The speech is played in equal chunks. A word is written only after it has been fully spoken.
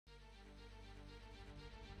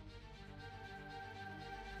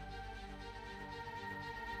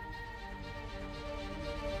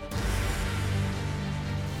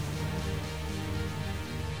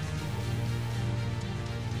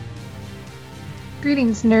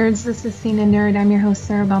Greetings, nerds. This is Cena Nerd. I'm your host,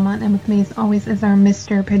 Sarah Belmont, and with me, as always, is our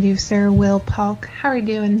Mr. Producer, Will Polk. How are you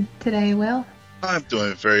doing today, Will? I'm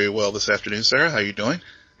doing very well this afternoon, Sarah. How are you doing?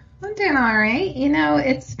 I'm doing all right. You know,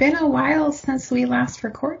 it's been a while since we last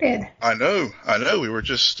recorded. I know. We were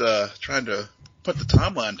just trying to put the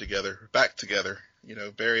timeline back together. You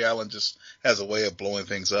know, Barry Allen just has a way of blowing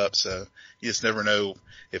things up, so you just never know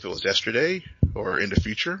if it was yesterday or in the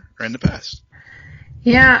future or in the past.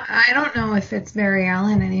 Yeah, I don't know if it's Barry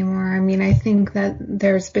Allen anymore. I mean, I think that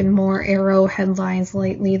there's been more Arrow headlines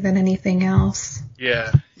lately than anything else.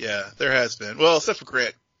 Yeah, there has been. Well, except for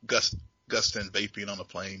Grant Gustin vaping on a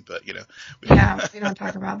plane, but you know. We don't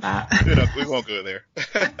talk about that. We won't go there.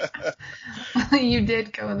 Well, you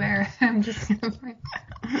did go there. I'm just gonna point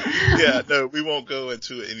that. Yeah, no, we won't go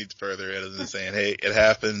into it any further other than saying, hey, it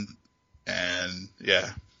happened, and yeah,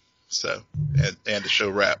 so and the show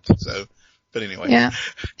wrapped. So, but anyway.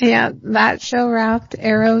 Yeah, that show wrapped.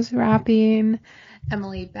 Arrow's wrapping.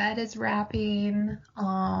 Emily Bed is wrapping.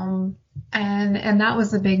 And that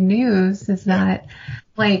was the big news is that,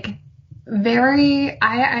 like,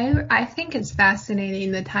 I think it's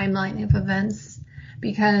fascinating, the timeline of events,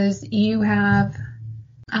 because you have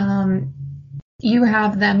them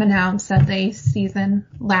announce that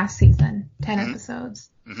last season, 10 episodes.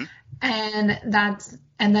 Mm-hmm.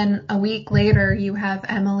 And then a week later you have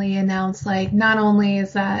Emily announce, like, not only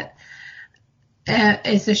is the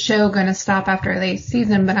show going to stop after the 8th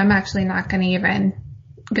season, but I'm actually not going to even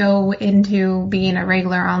go into being a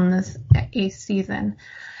regular on this 8th season.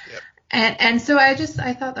 Yep. And so I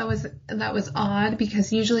thought that was odd,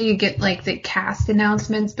 because usually you get, like, the cast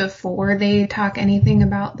announcements before they talk anything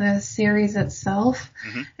about the series itself.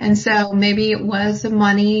 Mm-hmm. And so maybe it was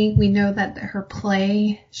money. We know that her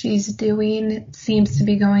play she's doing seems to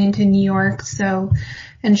be going to New York,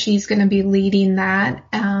 and she's going to be leading that.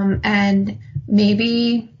 And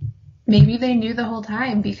maybe they knew the whole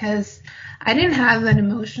time, because I didn't have an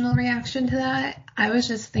emotional reaction to that. I was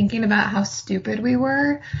just thinking about how stupid we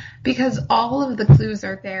were, because all of the clues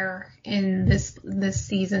are there in this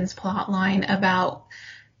season's plot line about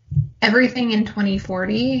everything in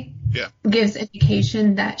 2040. Yeah. Gives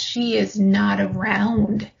indication that she is not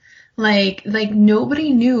around. Like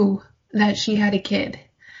nobody knew that she had a kid.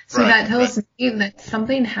 So that tells me that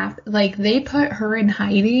something happened. Like, they put her in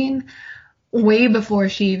hiding way before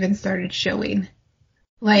she even started showing.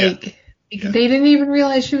 Like, they didn't even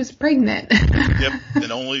realize she was pregnant. Yep.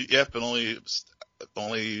 And only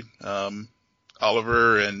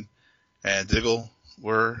Oliver and Diggle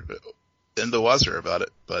were in the wazzer about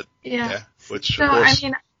it. But which of course.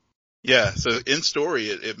 So in story,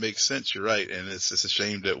 it makes sense. You're right. And it's a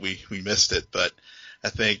shame that we missed it. But I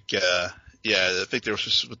think, I think there was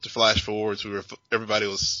just, with the flash forwards, everybody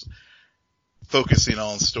was focusing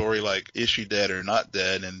on story like, is she dead or not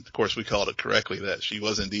dead? And of course we called it correctly that she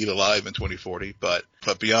was indeed alive in 2040. But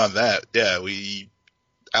beyond that, we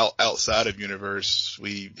outside of universe,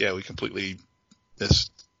 we completely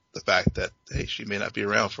missed the fact that, hey, she may not be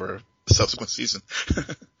around for a subsequent season.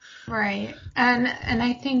 Right. And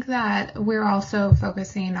I think that we're also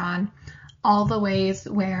focusing on all the ways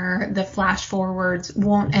where the flash forwards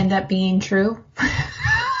won't end up being true.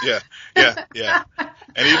 Yeah.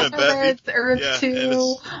 And even whether it's Earth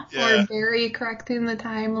 2 or Barry correcting the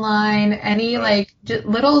timeline, any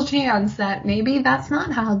little chance that maybe that's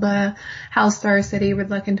not how Star City would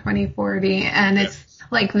look in 2040. And it's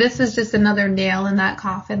like, this is just another nail in that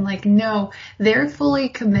coffin. Like, no, they're fully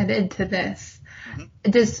committed to this.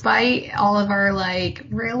 Mm-hmm. Despite all of our, like,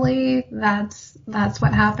 really, that's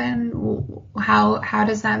what happened. How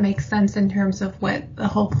does that make sense in terms of what the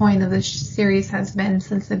whole point of this series has been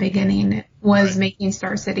since the beginning? It was making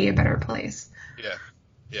Star City a better place.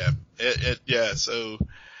 So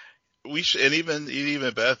and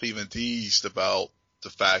even Beth even teased about the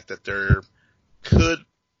fact that there could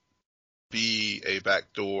be a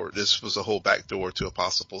backdoor. This was a whole backdoor to a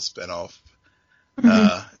possible spinoff.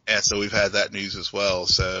 Mm-hmm. And so we've had that news as well.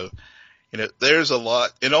 So, you know, there's a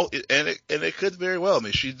lot, and it could very well. I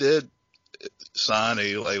mean, she did sign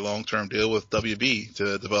a long-term deal with WB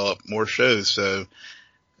to develop more shows. So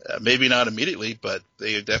maybe not immediately, but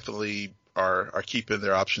they definitely are keeping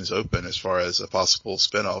their options open as far as a possible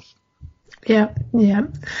spinoff. Yeah.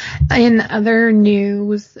 In other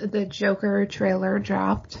news, the Joker trailer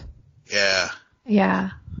dropped. Yeah.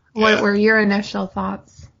 What were your initial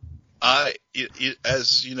thoughts?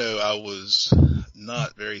 As you know, I was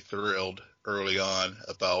not very thrilled early on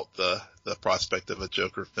about the prospect of a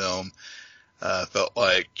Joker film. Felt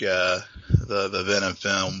like the Venom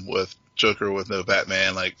film with Joker with no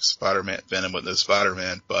Batman, like Spider-Man, Venom with no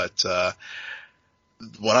Spider-Man. But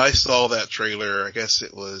when I saw that trailer, I guess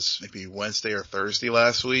it was maybe Wednesday or Thursday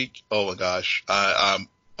last week. Oh my gosh,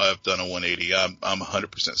 I've done a 180. I'm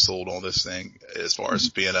 100% sold on this thing as far as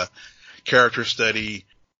being a character study.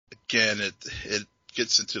 Again, it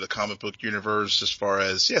gets into the comic book universe as far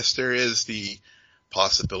as, yes, there is the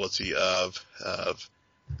possibility of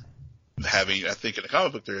having, I think in the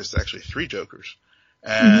comic book there is actually 3 Jokers.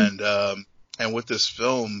 And, and with this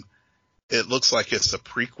film, it looks like it's a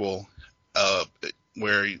prequel,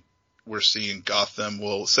 where we're seeing Gotham,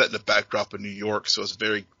 set in the backdrop of New York. So it's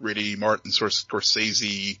very gritty, Martin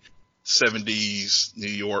Scorsese 70s New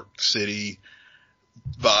York City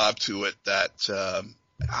vibe to it that,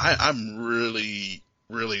 I'm really,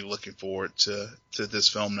 really looking forward to this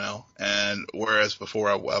film now. And whereas before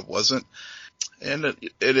I wasn't, and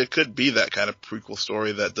it could be that kind of prequel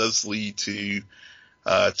story that does lead to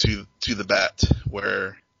the Bat,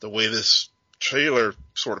 where the way this trailer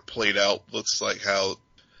sort of played out looks like how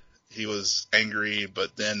he was angry,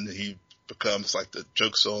 but then he becomes like the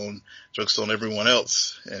jokes on everyone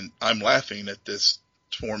else. And I'm laughing at this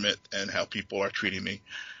torment and how people are treating me.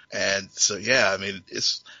 And so, yeah, I mean,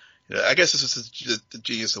 I guess this is the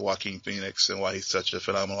genius of Joaquin Phoenix and why he's such a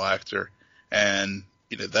phenomenal actor. And,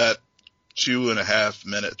 that 2.5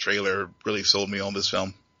 minute trailer really sold me on this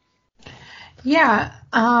film. Yeah.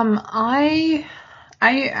 I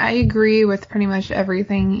agree with pretty much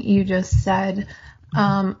everything you just said.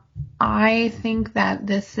 I think that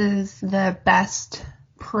this is the best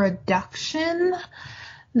production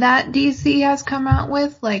that DC has come out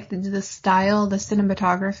with, like the style, the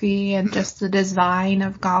cinematography, and just the design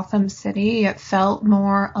of Gotham City. It felt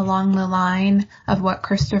more along the line of what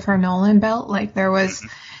Christopher Nolan built. Like there was,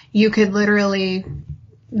 you could literally,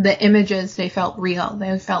 the images, they felt real.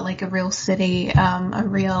 They felt like a real city, a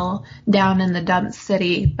real down in the dumps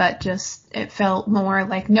city, but just, it felt more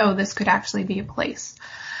like, no, this could actually be a place.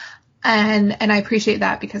 And I appreciate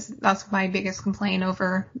that, because that's my biggest complaint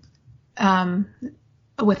over,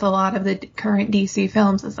 with a lot of the current DC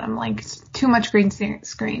films is I'm like, too much green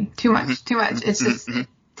screen, too much. It's just, it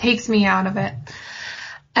takes me out of it.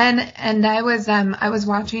 And I was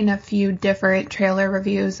watching a few different trailer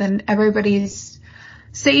reviews, and everybody's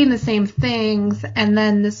saying the same things. And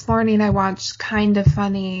then this morning I watched Kind of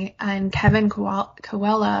Funny, and Kevin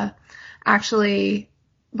Coella actually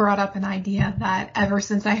brought up an idea that ever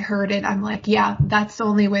since I heard it, I'm like, yeah, that's the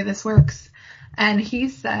only way this works. And he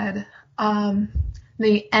said,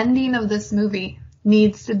 the ending of this movie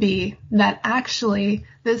needs to be that actually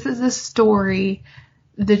this is a story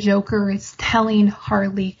the Joker is telling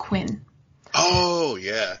Harley Quinn. Oh,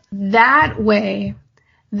 yeah. That way,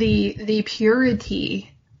 the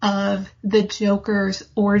purity of the Joker's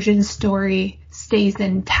origin story stays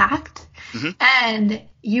intact, and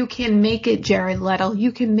you can make it Jared Leto.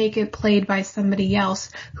 You can make it played by somebody else.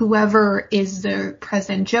 Whoever is the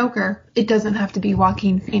present Joker, it doesn't have to be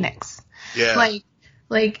Joaquin Phoenix. Yeah.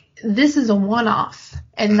 Like this is a one-off,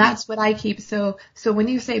 and that's what I keep. So when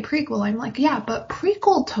you say prequel, I'm like, yeah, but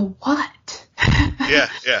prequel to what? Yeah.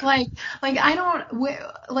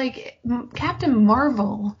 Captain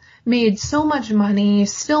Marvel made so much money,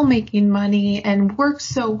 still making money, and works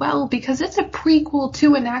so well because it's a prequel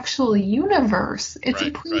to an actual universe. It's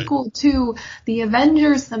a prequel to the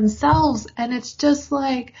Avengers themselves, and it's just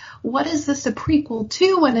like, what is this a prequel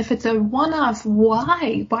to? And if it's a one-off,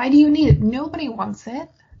 why? Why do you need it? Nobody wants it.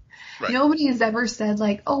 Right. Nobody has ever said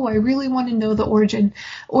like, oh, I really want to know the origin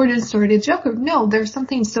story of Joker. No, there's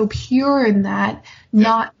something so pure in that,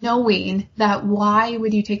 not knowing that, why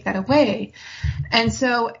would you take that away? And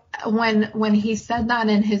so when he said that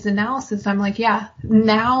in his analysis, I'm like, yeah,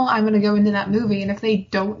 now I'm going to go into that movie. And if they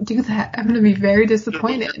don't do that, I'm going to be very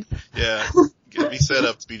disappointed. Yeah. Be set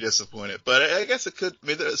up to be disappointed. But I guess it could, I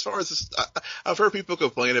mean, as far as this, I've heard people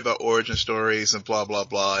complain about origin stories and blah, blah,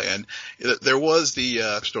 blah. And there was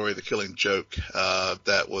the story, The Killing Joke,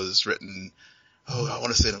 that was written, I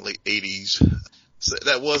want to say in the late 80s. So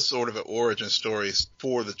that was sort of an origin story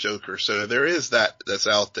for the Joker. So there is that's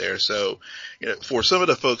out there. So, for some of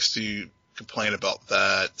the folks to complain about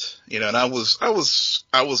that, and I was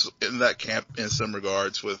in that camp in some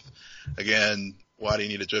regards with, again, why do you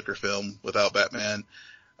need a Joker film without Batman?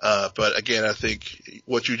 But again, I think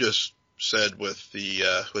what you just said with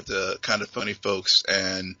the Kind of Funny folks,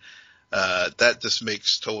 and that just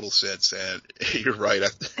makes total sense. And you're right.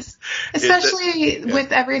 Especially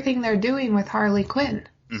with everything they're doing with Harley Quinn.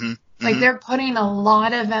 Mm-hmm. Like they're putting a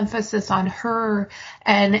lot of emphasis on her,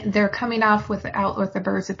 and they're coming out with the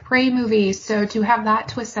Birds of Prey movie. So to have that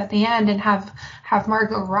twist at the end and have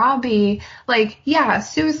Margot Robbie, like, yeah,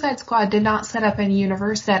 Suicide Squad did not set up a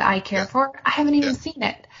universe that I care for. I haven't even seen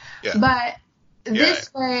it. Yeah. But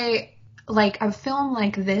this way, like a film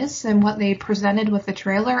like this and what they presented with the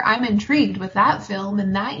trailer, I'm intrigued with that film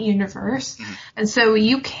and that universe. Mm-hmm. And so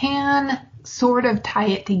you can sort of tie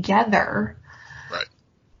it together. Right.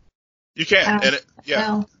 You can.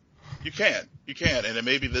 You can. You can. And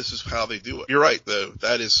maybe this is how they do it. You're right, though.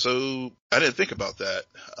 That is so, I didn't think about that,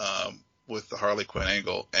 with the Harley Quinn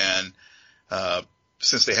angle. And,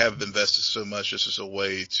 since they have invested so much, this is a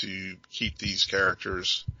way to keep these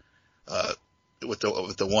characters, with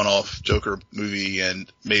the one-off Joker movie,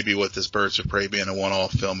 and maybe with this Birds of Prey being a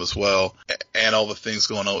one-off film as well, and all the things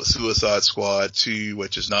going on with Suicide Squad 2,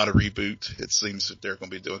 which is not a reboot. It seems that they're going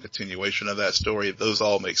to be doing a continuation of that story. Those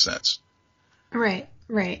all make sense. Right.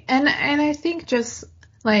 And I think just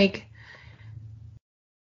like,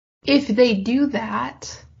 if they do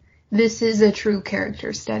that, this is a true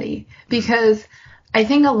character study, because I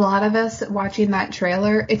think a lot of us watching that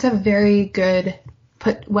trailer, it's a very good,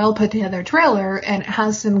 well put together trailer, and it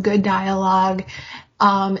has some good dialogue.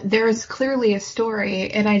 There's clearly a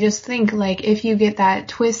story, and I just think, like, if you get that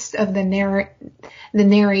twist of the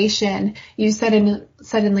narration, you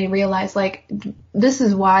suddenly realize, like, this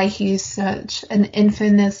is why he's such an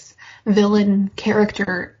infamous villain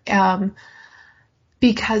character,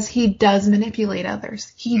 because he does manipulate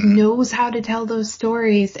others. He knows how to tell those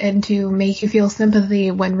stories and to make you feel sympathy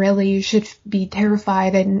when really you should be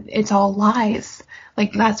terrified and it's all lies.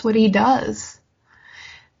 Like, that's what he does.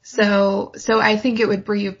 So I think it would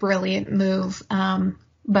be a brilliant move.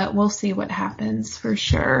 But we'll see what happens for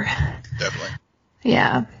sure. Definitely.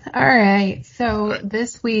 Yeah. All right. So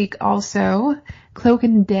This week also, Cloak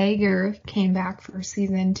and Dagger came back for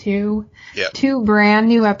season 2. Yep. 2 brand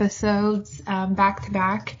new episodes, back to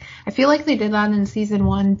back. I feel like they did that in season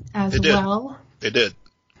 1 as well. They did.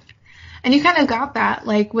 And you kind of got that,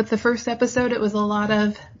 like with the first episode, it was a lot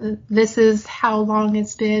of, this is how long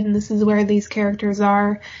it's been, this is where these characters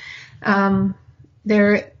are.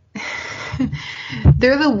 They're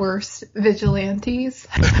the worst vigilantes.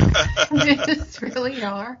 They just really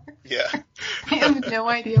are. Yeah. I have no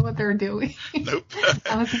idea what they're doing. Nope.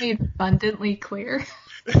 That was made abundantly clear.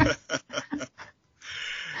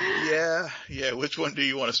 Yeah. Which one do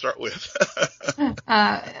you want to start with?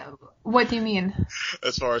 What do you mean?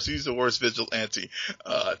 As far as who's the worst vigilante,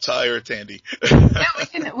 Ty or Tandy?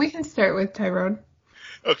 Yeah, we can start with Tyrone.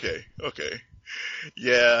 Okay.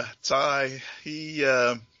 Yeah, Ty, he,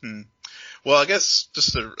 well, I guess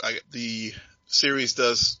just the series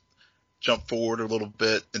does jump forward a little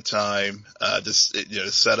bit in time, just,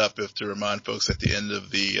 set up to remind folks at the end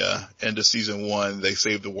of season 1, they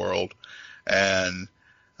saved the world. And,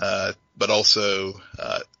 but also,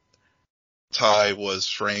 Ty was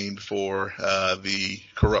framed for, the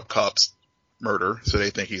corrupt cop's murder. So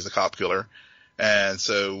they think he's a cop killer. And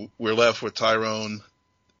so we're left with Tyrone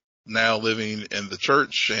now living in the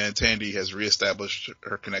church, and Tandy has reestablished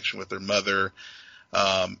her connection with her mother,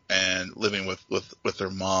 and living with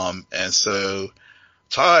her mom. And so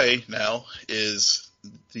Ty now is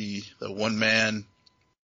the one man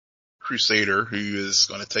crusader who is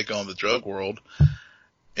going to take on the drug world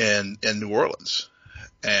in New Orleans.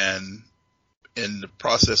 And in the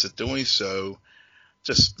process of doing so,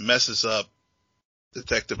 just messes up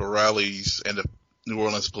Detective O'Reilly's and the New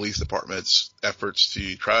Orleans Police Department's efforts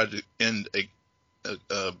to try to end a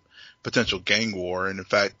potential gang war. And in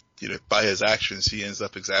fact, by his actions, he ends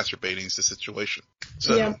up exacerbating the situation.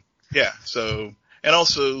 So, yeah. So, and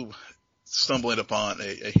also stumbling upon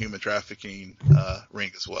a human trafficking,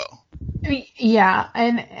 ring as well. Yeah.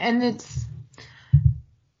 And it's,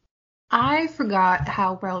 I forgot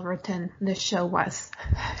how well written this show was.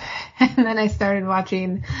 And then I started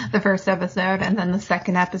watching the first episode, and then the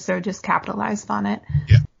second episode just capitalized on it.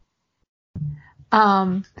 Yeah.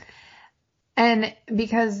 And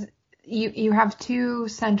because you have 2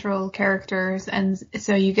 central characters, and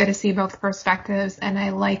so you get to see both perspectives, and I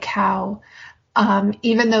like how,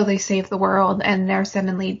 even though they save the world and they're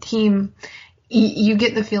suddenly team, you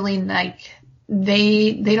get the feeling like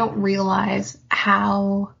they don't realize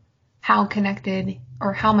how connected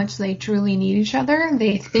or how much they truly need each other.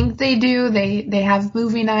 They think they do. They have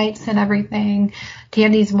movie nights and everything.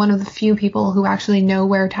 Tandy's one of the few people who actually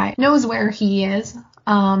knows where he is.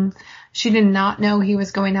 She did not know he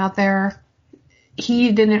was going out there.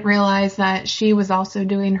 He didn't realize that she was also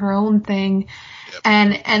doing her own thing. Yep.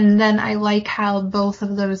 And then I like how both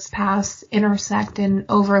of those paths intersect and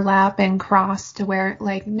overlap and cross to where,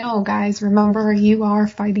 like, no, guys, remember, you are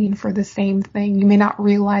fighting for the same thing. You may not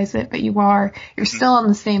realize it, but you are. You're still on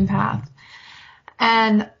the same path.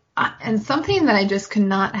 And something that I just could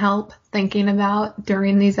not help thinking about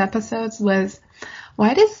during these episodes was,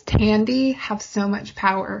 why does Tandy have so much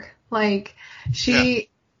power? Like,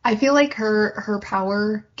 I feel like her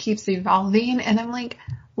power keeps evolving, and I'm like,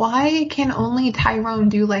 why can only Tyrone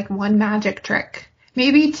do like one magic trick?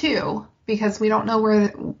 Maybe two, because we don't know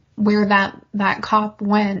where that cop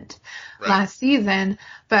went last season,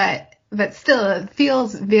 but still it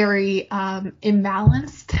feels very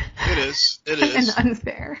imbalanced. It is and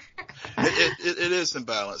unfair. It is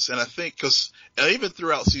imbalanced, and I think because even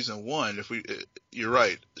throughout season 1, you're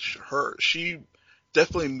right, she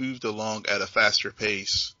definitely moved along at a faster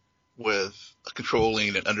pace with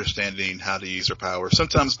controlling and understanding how to use her power.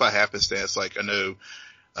 Sometimes by happenstance, like I know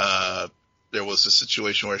there was a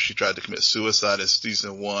situation where she tried to commit suicide in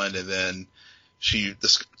season 1, and then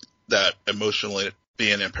that emotionally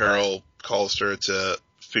being in peril caused her to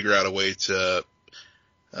figure out a way to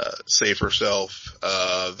save herself.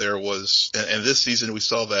 There was, and this season we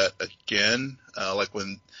saw that again, like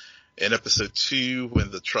when in episode 2, when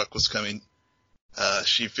the truck was coming,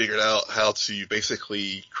 she figured out how to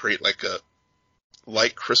basically create like a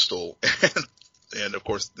light crystal. and of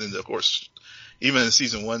course, even in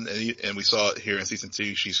season 1, and we saw it here in season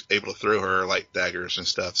 2, she's able to throw her light daggers and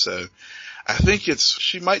stuff. So I think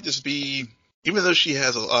she might just be, even though she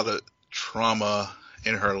has a lot of trauma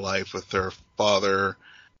in her life with her father,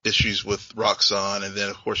 issues with Roxxon, and then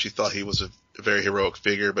of course she thought he was a very heroic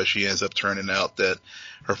figure, but she ends up turning out that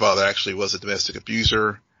her father actually was a domestic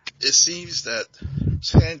abuser. It seems that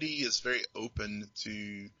Sandy is very open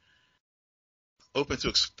to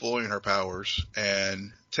exploring her powers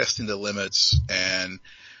and testing the limits, and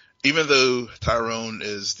even though Tyrone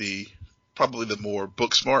is probably the more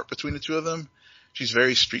book smart between the two of them, she's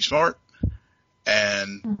very street smart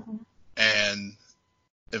and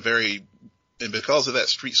because of that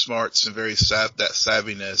street smarts and that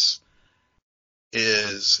savviness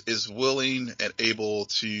is willing and able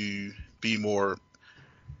to be more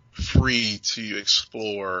free to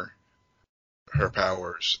explore her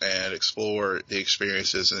powers and explore the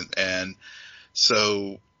experiences, and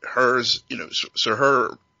so hers, so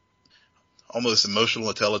her almost emotional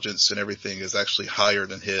intelligence and everything is actually higher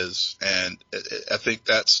than his, and I think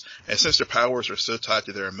and since their powers are so tied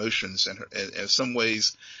to their emotions, and in some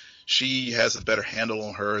ways she has a better handle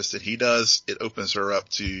on hers than he does, it opens her up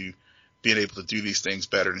to being able to do these things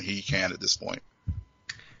better than he can at this point.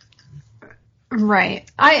 Right.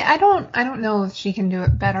 I don't know if she can do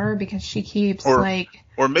it better because she keeps or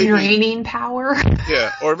maybe draining power.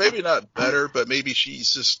 Yeah, or maybe not better, but maybe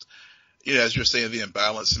she's just, as you're saying, the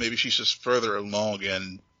imbalance. Maybe she's just further along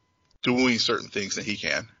in doing certain things than he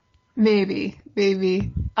can. Maybe.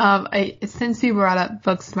 Since you brought up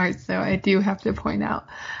book smarts, though, I do have to point out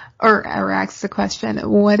or ask the question: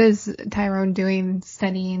 what is Tyrone doing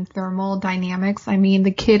studying thermal dynamics? I mean,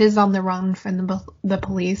 the kid is on the run from the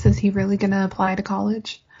police. Is he really going to apply to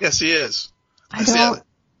college? Yes, he is. I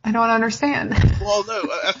don't understand. Well, no,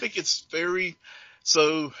 I think it's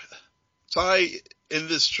so Ty in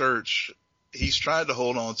this church, he's trying to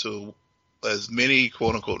hold on to as many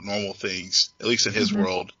quote unquote normal things, at least in his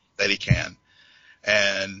world, that he can.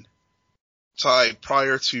 And Ty,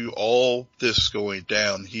 prior to all this going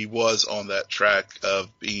down, he was on that track of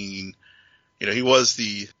being, he was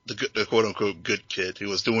the quote unquote good kid. He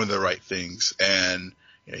was doing the right things, and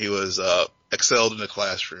he was excelled in the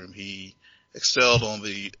classroom. He excelled on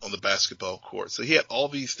the basketball court. So he had all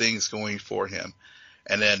these things going for him.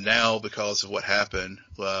 And then now, because of what happened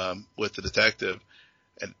with the detective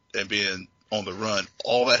and being on the run,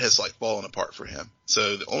 all that has fallen apart for him.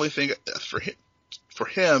 So the only thing for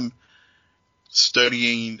him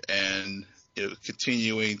studying and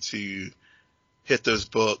continuing to hit those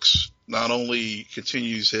books not only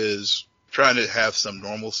continues his trying to have some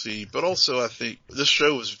normalcy, but also I think this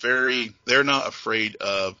show is they're not afraid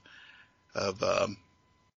of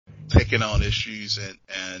taking on issues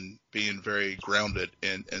and being very grounded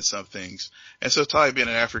in some things. And so Ty, being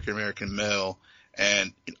an African American male,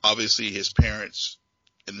 and obviously his parents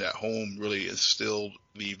in that home really instilled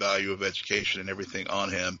the value of education and everything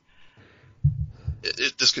on him,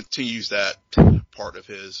 it just continues that part of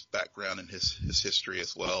his background and his history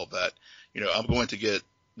as well, that, I'm going to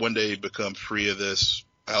one day become free of this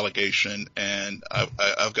allegation, and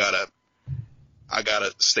I've got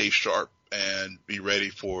to stay sharp and be ready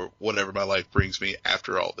for whatever my life brings me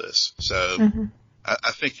after all this. So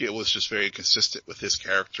I think it was just very consistent with his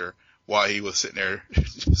character while he was sitting there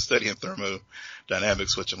studying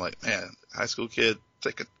thermodynamics, which I'm like, man, high school kid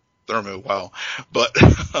taking thermo, wow. But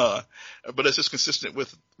it's just consistent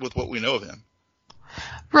with what we know of him.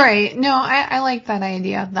 Right. No, I like that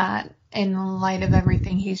idea that in light of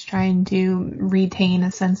everything, he's trying to retain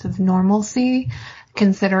a sense of normalcy,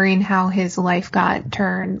 considering how his life got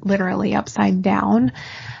turned literally upside down.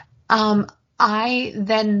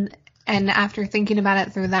 And after thinking about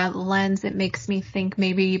it through that lens, it makes me think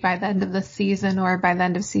maybe by the end of the season or by the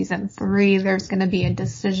end of season 3, there's going to be a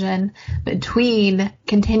decision between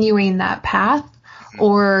continuing that path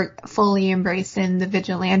or fully embracing the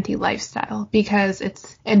vigilante lifestyle, because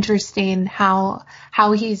it's interesting how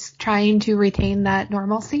he's trying to retain that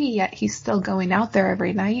normalcy, yet he's still going out there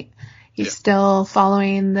every night. He's still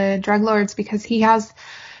following the drug lords, because he had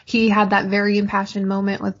that very impassioned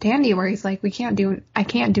moment with Tandy where he's like, I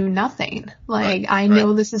can't do nothing. Like, I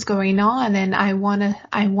know this is going on, and I want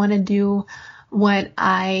to do what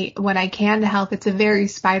I can to help. It's a very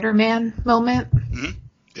Spider-Man moment. Mm-hmm.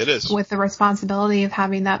 It is. With the responsibility of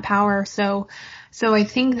having that power. So I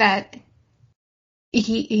think that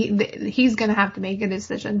he's going to have to make a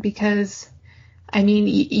decision, because I mean,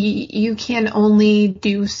 you can only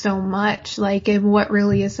do so much. Like, and what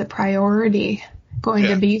really is a priority going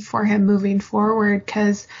to be for him moving forward,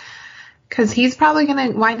 because he's probably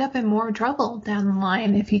going to wind up in more trouble down the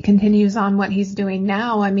line if he continues on what he's doing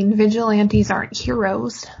now. I mean, vigilantes aren't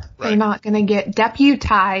heroes. Right. They're not going to get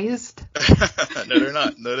deputized. No, they're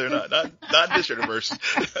not. Not in this universe.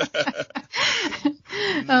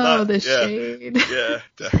 The shade. Yeah.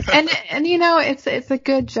 And you know, it's a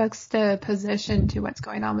good juxtaposition to what's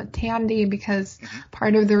going on with Tandy, because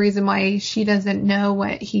part of the reason why she doesn't know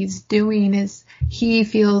what he's doing is he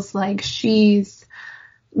feels like she's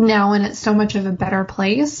now in so much of a better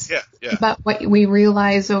place. Yeah. But what we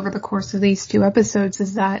realize over the course of these 2 episodes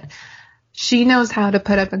is that she knows how to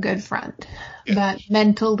put up a good front, but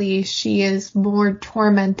mentally she is more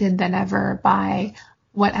tormented than ever by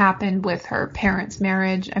what happened with her parents'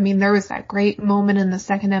 marriage. I mean, there was that great moment in the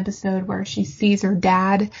 2nd episode where she sees her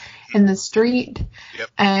dad in the street,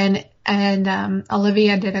 and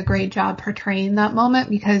Olivia did a great job portraying that moment,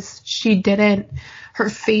 because her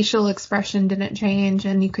facial expression didn't change,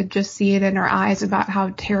 and you could just see it in her eyes about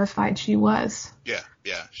how terrified she was.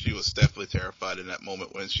 Yeah, she was definitely terrified in that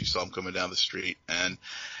moment when she saw him coming down the street. And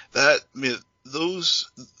that, I mean, those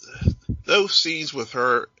scenes with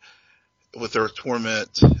her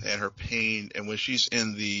torment and her pain, and when she's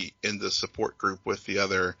in the support group with the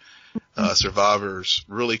other survivors,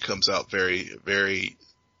 really comes out very, very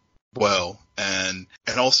well. And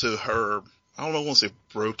also her, I don't want to say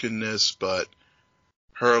brokenness, but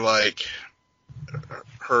her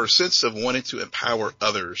sense of wanting to empower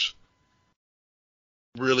others,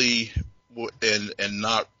 really, and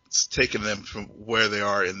not taking them from where they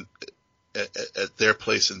are at their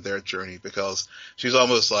place in their journey, because she's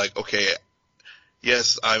almost like, okay,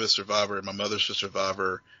 yes, I'm a survivor and my mother's a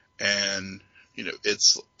survivor, and you know,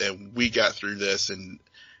 and we got through this, and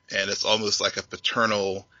it's almost like a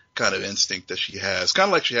paternal kind of instinct that she has, kind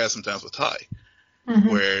of like she has sometimes with Ty,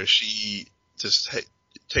 where she just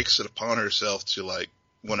takes it upon herself to like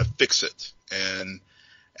want to fix it. And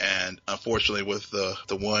unfortunately with the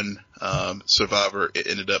one survivor, it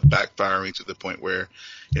ended up backfiring to the point where,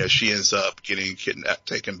 you know, she ends up getting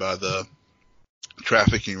taken by the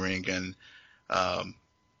trafficking ring, and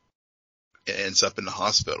ends up in the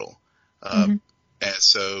hospital.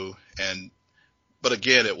 But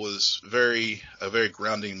again, it was a very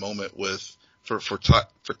grounding moment for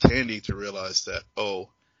Tandy to realize that, oh,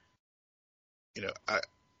 you know,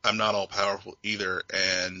 I'm not all powerful either,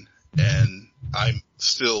 and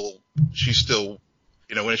she's still,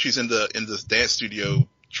 you know, when she's in this dance studio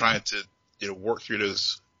trying to, you know, work through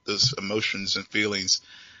those emotions and feelings,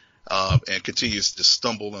 and continues to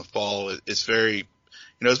stumble and fall. It's very, you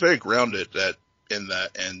know, it's very grounded and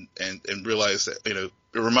realize that, you know,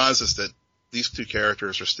 it reminds us that these 2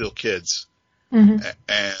 characters are still kids, and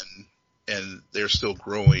they're still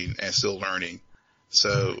growing and still learning.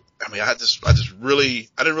 So, I mean, I didn't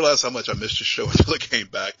realize how much I missed the show until it came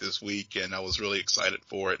back this week, and I was really excited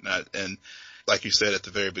for it. And like you said at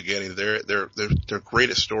the very beginning, they're great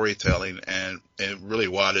at storytelling, and really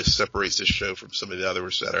why this separates this show from some of the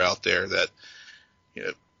others that are out there that, you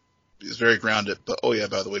know, is very grounded. But, oh yeah,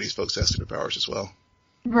 by the way, these folks have superpowers as well.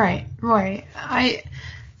 Right.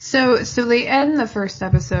 So they end the 1st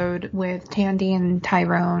episode with Tandy and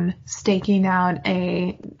Tyrone staking out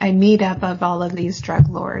a meetup of all of these drug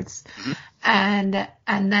lords. And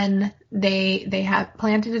then they have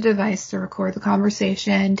planted a device to record the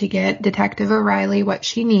conversation to get Detective O'Reilly what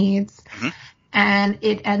she needs. And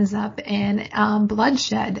it ends up in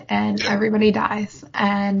bloodshed, and everybody dies.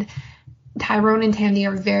 And Tyrone and Tandy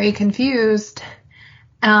are very confused.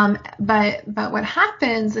 But what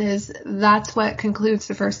happens is that's what concludes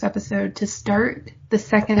the 1st episode. To start the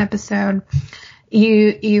 2nd episode,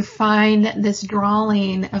 you find this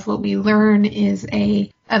drawing of what we learn is of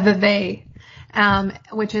a they.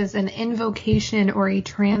 which is an invocation or a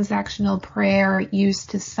transactional prayer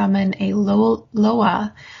used to summon a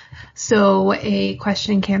loa. So a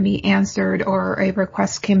question can be answered or a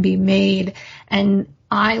request can be made. And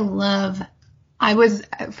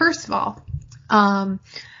first of all,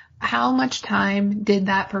 how much time did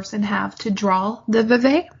that person have to draw the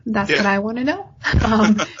vevey? That's what I want to know.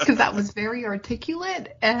 Because that was very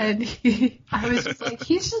articulate, and I was just like,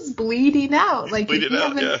 he's just bleeding out. Like,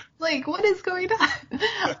 like, what is going on?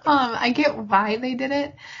 I get why they did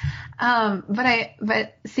it.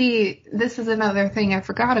 But see, this is another thing I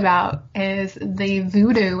forgot about, is the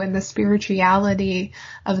voodoo and the spirituality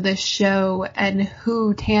of this show and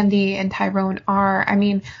who Tandy and Tyrone are. I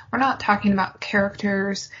mean, we're not talking about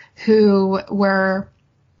characters who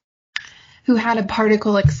had a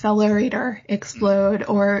particle accelerator explode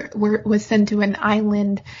or was sent to an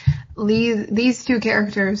island. These two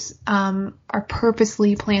characters are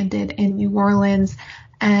purposely planted in New Orleans,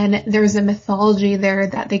 and there's a mythology there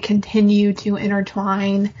that they continue to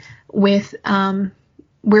intertwine with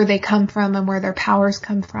where they come from and where their powers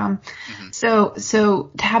come from. Mm-hmm.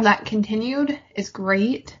 So to have that continued is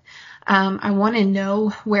great. I want to know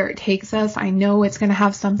where it takes us. I know it's going to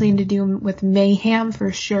have something to do with mayhem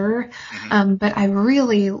for sure. Mm-hmm. But I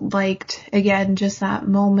really liked, again, just that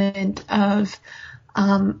moment of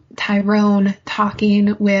Tyrone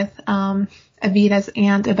talking with Evita's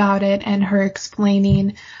aunt about it and her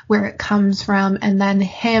explaining where it comes from, and then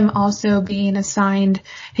him also being assigned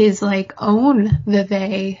his own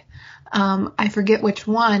vevey. I forget which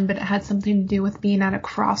one, but it had something to do with being at a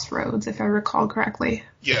crossroads, if I recall correctly.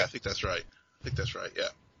 Yeah, I think that's right. Yeah.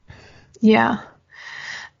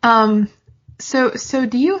 Yeah. So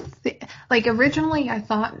do you originally I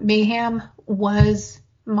thought Mayhem was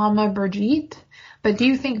Mama Brigitte, but do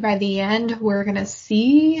you think by the end we're going to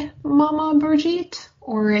see Mama Brigitte,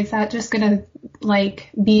 or is that just going to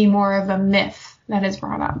be more of a myth that is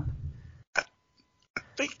brought up? I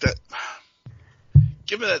think that,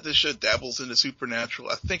 given that this show dabbles in the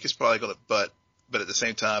supernatural, I think it's probably going to, but at the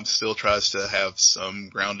same time still tries to have some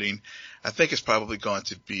grounding. I think it's probably going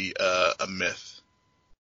to be a myth.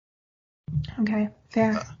 Okay,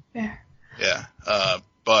 fair. Yeah,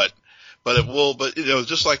 but it will, but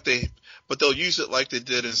just like they'll use it like they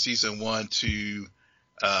did in season 1 to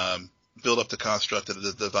build up the construct of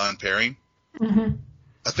the divine pairing. Mm-hmm.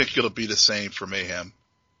 I think it'll be the same for Mayhem.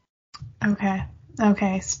 Okay.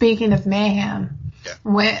 Speaking of Mayhem,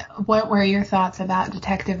 what were your thoughts about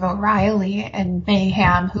Detective O'Reilly and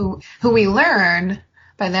Mayhem, who we learn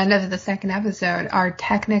by the end of the second episode are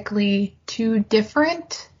technically two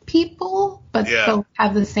different people, but still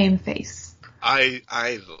have the same face? So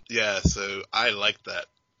I like that.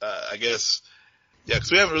 I guess,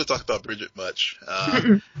 because we haven't really talked about Bridget much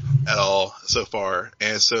at all so far.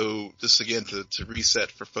 And so just again to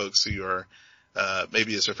reset for folks who are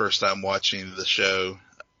maybe it's their first time watching the show,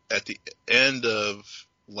 at the end of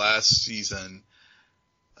last season,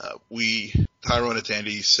 Tyrone and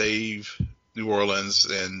Tandy save New Orleans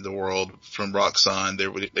and the world from Roxxon.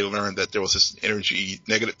 They learned that there was this energy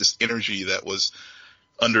that was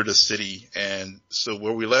under the city. And so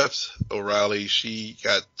where we left O'Reilly, she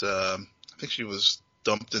got, I think she was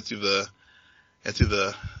dumped into the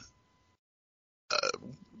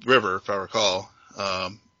river, if I recall. I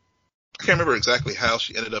can't remember exactly how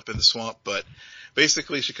she ended up in the swamp, but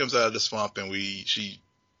basically she comes out of the swamp and we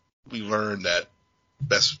learn that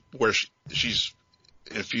that's where she's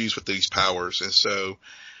infused with these powers. And so,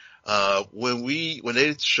 when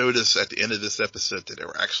they showed us at the end of this episode that there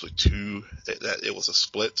were actually two, that it was a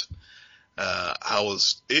split,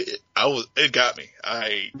 it got me.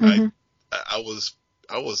 I was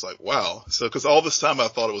like, wow. So, cause all this time I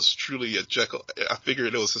thought it was truly a Jekyll. I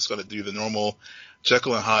figured it was just going to do the normal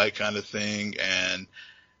Jekyll and Hyde kind of thing. And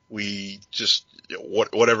we just,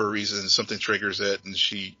 whatever reason, something triggers it and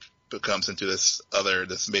she becomes into this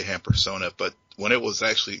Mayhem persona. But when it was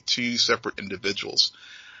actually two separate individuals,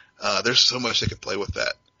 there's so much they could play with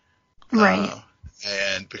that. Right.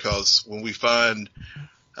 And because when we find,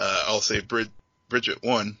 I'll say Bridget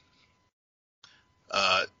 1,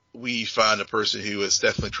 we find a person who is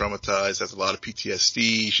definitely traumatized, has a lot of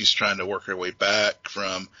PTSD. She's trying to work her way back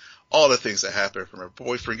from all the things that happened, from her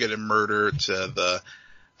boyfriend getting murdered to the,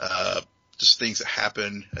 just things that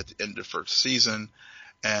happen at the end of the first season.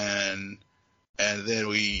 And then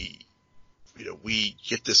we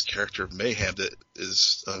get this character of Mayhem that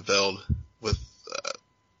is unveiled with,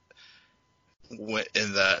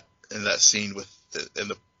 in that scene in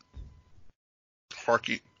the park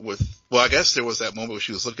with, well, I guess there was that moment where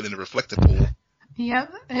she was looking in the reflective pool.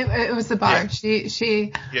 Yep, it was the bar.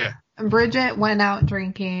 Yeah. Bridget went out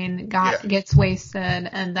drinking, gets wasted,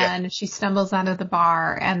 and then she stumbles out of the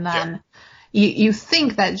bar, and then you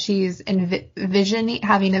think that she's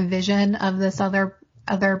having a vision of this other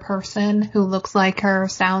person who looks like her,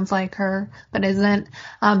 sounds like her, but isn't.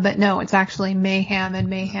 But no, it's actually Mayhem, and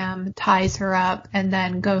Mayhem ties her up and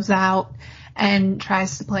then goes out and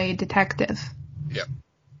tries to play detective. Yep.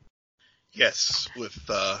 Yes, with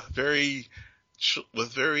very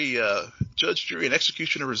judge, jury, and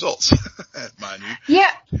executioner results, mind you.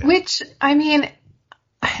 Yeah, which, I mean,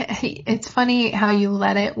 it's funny how you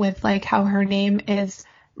let it with, like, how her name is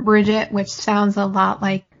Bridget, which sounds a lot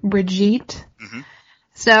like Brigitte. Mm-hmm.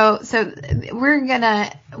 So we're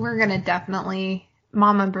gonna definitely,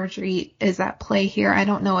 Mama Brigitte is at play here. I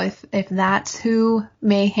don't know if that's who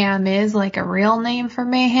Mayhem is, like a real name for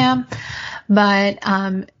Mayhem, but,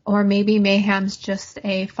 or maybe Mayhem's just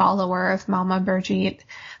a follower of Mama Brigitte,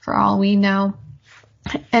 for all we know.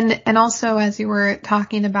 And also, as you were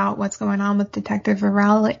talking about what's going on with Detective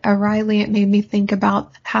O'Reilly, it made me think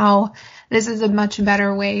about how this is a much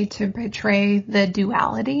better way to portray the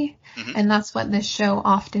duality. Mm-hmm. And that's what this show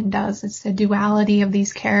often does. It's the duality of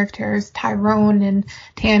these characters, Tyrone and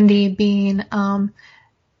Tandy being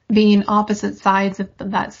opposite sides of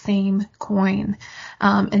that same coin.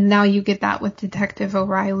 And now you get that with Detective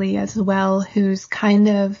O'Reilly as well, who's kind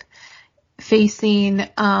of facing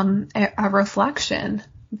a reflection,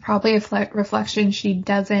 probably a reflection she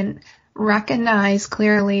doesn't recognize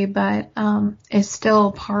clearly, but is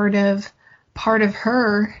still part of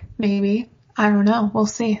her, maybe. I don't know. We'll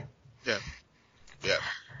see. Yeah. Yeah.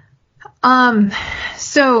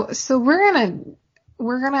 So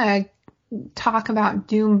we're gonna talk about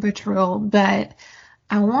Doom Patrol, but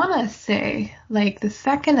I want to say, like, the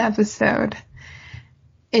second episode,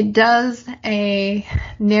 it does a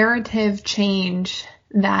narrative change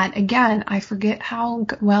that, again, I forget how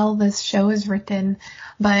well this show is written,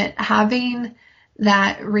 but having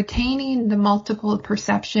that, retaining the multiple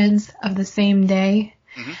perceptions of the same day,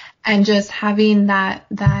 mm-hmm. and just having that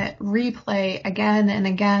replay again and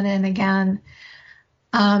again and again.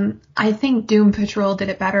 I think Doom Patrol did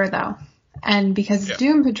it better, though. And because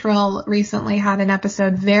Doom Patrol recently had an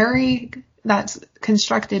episode that's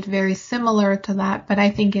constructed very similar to that, but I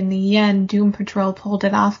think in the end, Doom Patrol pulled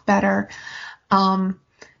it off better. And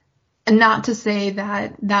not to say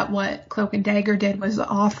that what Cloak and Dagger did was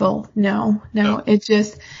awful. No. It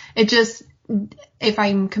just, if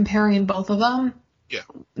I'm comparing both of them,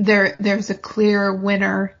 there's a clear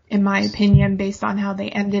winner, in my opinion, based on how they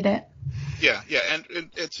ended it. Yeah. And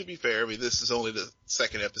to be fair, I mean, this is only the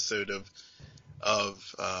second episode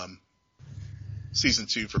of season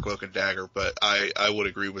 2 for Cloak and Dagger, but I would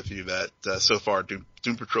agree with you that so far Doom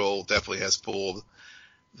Patrol definitely has pulled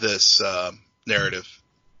this narrative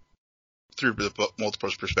through the multiple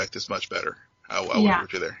perspectives much better. I would agree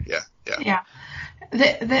with you there. Yeah.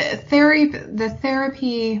 The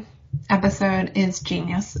therapy episode is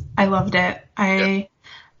genius. I loved it.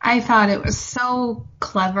 I thought it was so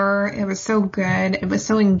clever. It was so good. It was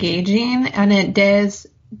so engaging, and it does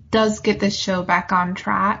get this show back on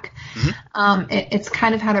track. Mm-hmm. It's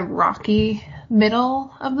kind of had a rocky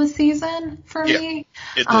middle of the season for me,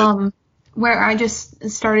 where I just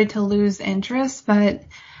started to lose interest, but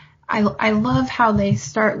I love how they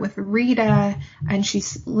start with Rita, and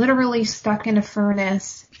she's literally stuck in a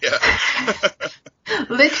furnace. Yeah.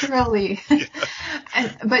 Literally. Yeah.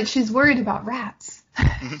 But she's worried about rats.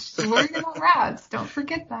 She's worried about rats. Don't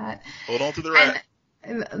forget that. Hold on to the rat.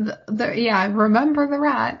 Remember the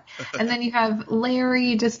rat. And then you have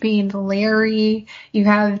Larry just being Larry. You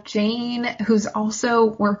have Jane, who's also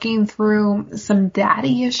working through some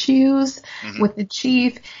daddy issues mm-hmm. with the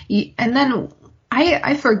chief. And then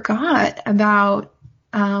I forgot about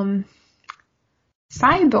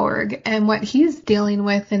Cyborg and what he's dealing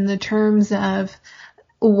with in the terms of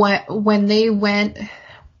when they went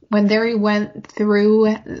through,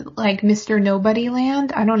 like, Mr. Nobody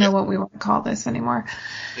Land. I don't know what we want to call this anymore.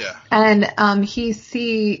 Yeah. And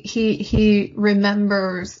he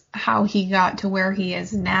remembers how he got to where he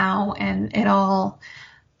is now, and it all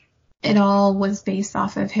was based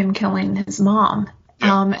off of him killing his mom.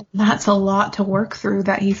 Yeah. That's a lot to work through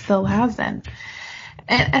that he still hasn't.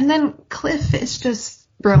 And then Cliff is just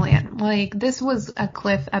brilliant. Like, this was a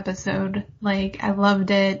Cliff episode. Like, I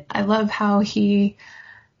loved it. I love how he's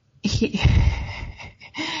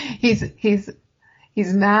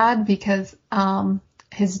mad because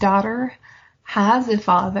his daughter has a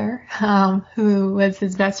father who was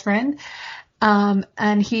his best friend,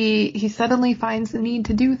 And he suddenly finds the need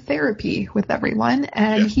to do therapy with everyone,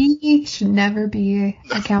 and he should never be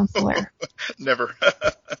a counselor. Never.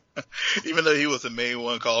 Even though he was the main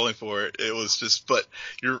one calling for it, it was just, but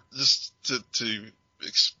you're just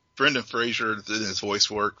Brendan Fraser did his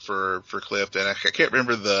voice work for Cliff, and I can't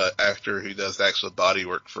remember the actor who does the actual body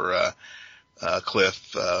work for,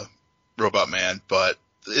 Cliff, Robot Man, but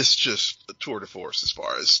it's just a tour de force as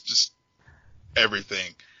far as just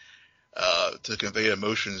everything, to convey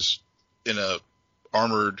emotions in a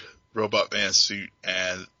armored Robot Man suit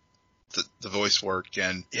and the voice work.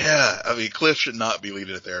 And yeah, I mean, Cliff should not be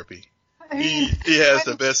leading a therapy. He has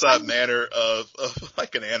the bedside manner of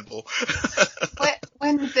like an animal.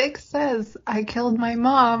 When Vic says, "I killed my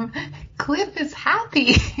mom," Cliff is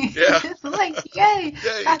happy. Yeah. It's like, yay.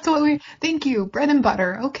 That's what thank you, bread and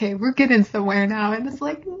butter. Okay, we're getting somewhere now. And it's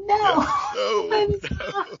like, no.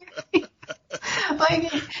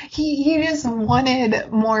 Like, he just wanted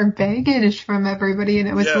more baggage from everybody, and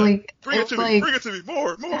it was like, bring it to me,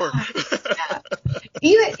 more.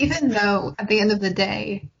 Yeah. Even though at the end of the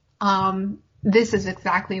day, this is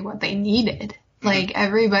exactly what they needed. Like,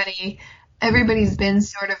 everybody's been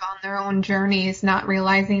sort of on their own journeys, not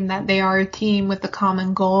realizing that they are a team with a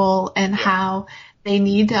common goal and how they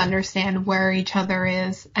need to understand where each other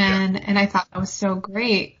is. And I thought that was so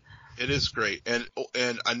great. It is great. And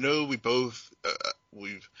I know we both,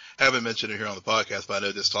 we haven't mentioned it here on the podcast, but I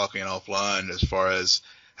know just talking offline as far as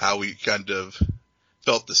how we kind of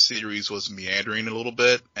felt the series was meandering a little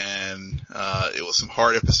bit, and it was some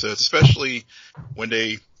hard episodes, especially when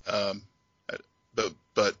they,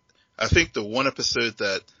 but I think the one episode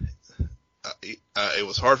that it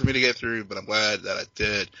was hard for me to get through, but I'm glad that I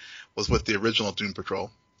did, was with the original Doom Patrol.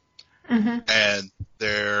 Mm-hmm. And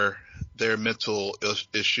their mental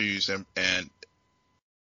issues and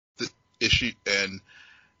the issue and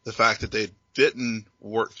the fact that they didn't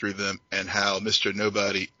work through them, and how Mr.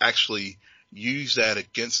 Nobody actually used that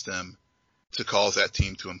against them to cause that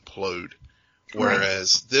team to implode.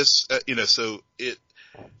 Whereas this,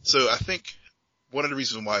 so I think one of the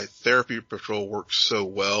reasons why Therapy Patrol works so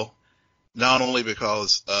well, not only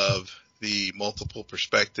because of the multiple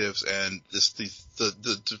perspectives and just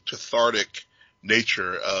the cathartic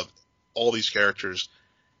nature of all these characters,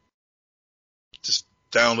 just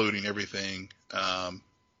downloading everything,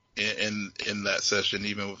 in that session,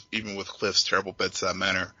 even with Cliff's terrible bedside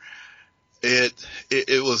manner.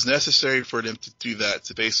 It was necessary for them to do that,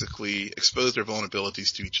 to basically expose their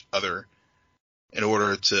vulnerabilities to each other in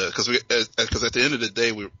order to, because at the end of the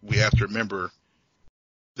day, we have to remember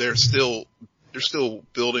they're still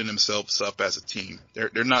building themselves up as a team.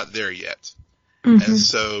 They're not there yet. Mm-hmm. And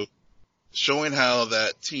so showing how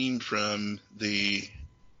that team from the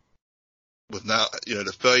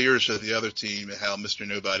failures of the other team and how Mr.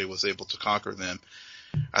 Nobody was able to conquer them,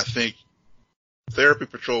 I think Therapy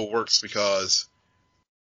Patrol works because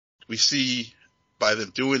we see by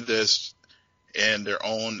them doing this in their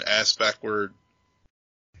own ass backward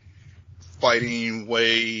fighting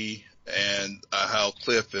way, and how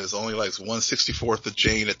Cliff is only like 1/64th of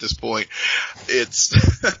Jane at this point. It's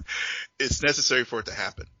it's necessary for it to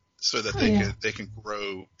happen so that they can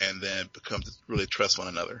grow and then become to really trust one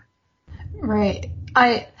another. Right.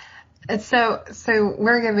 So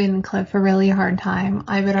we're giving Cliff a really hard time.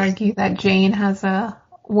 I would argue that Jane has a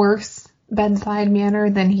worse bedside manner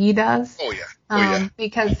than he does. Oh yeah.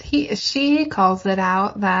 Because she calls it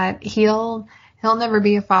out that he'll never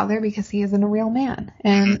be a father because he isn't a real man.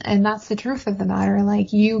 And that's the truth of the matter.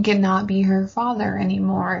 Like, you cannot be her father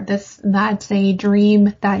anymore. That's a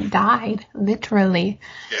dream that died, literally.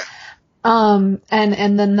 Yeah.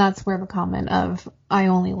 And then that's where the comment of, I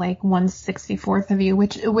only like 1/64th of you,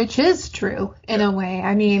 which is true in a way.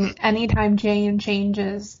 I mean, anytime Jane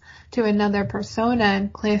changes to another persona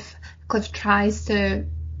and Cliff tries to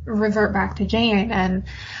revert back to Jane, and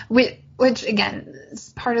which again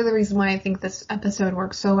is part of the reason why I think this episode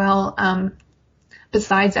works so well,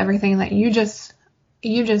 besides everything that you just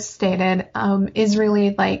stated, is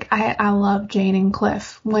really like, I love Jane and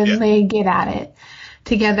Cliff when they get at it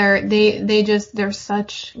together. There's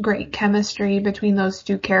such great chemistry between those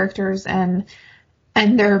two characters, and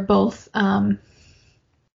they're both,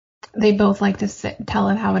 they both like to tell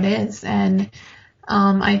it how it is. And,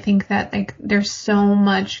 I think that like there's so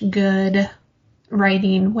much good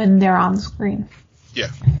writing when they're on screen.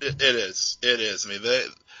 Yeah, it is. I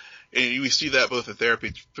mean, we see that both in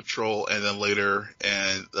Therapy Patrol and then later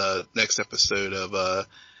in the next episode of,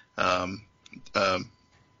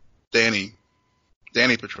 Danny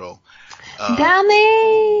Patrol.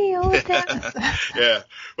 Danny! Oh, Danny. Yeah,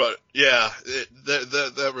 but yeah,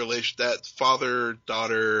 that relation, that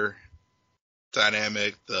father-daughter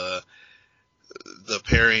dynamic, the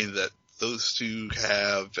pairing that those two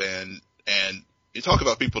have, and you talk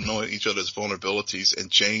about people knowing each other's vulnerabilities, and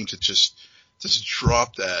Jane to just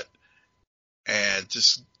drop that and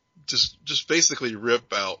just basically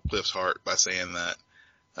rip out Cliff's heart by saying that.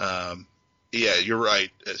 Yeah, you're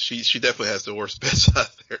right. She definitely has the worst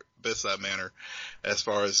bedside manner as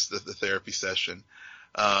far as the therapy session.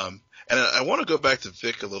 And I want to go back to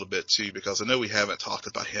Vic a little bit too, because I know we haven't talked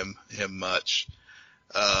about him much.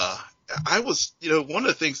 I was, one of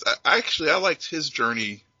the things I liked his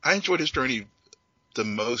journey. I enjoyed his journey the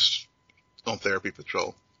most on Therapy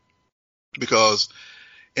Patrol, because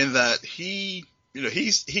in that he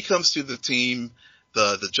comes to the team,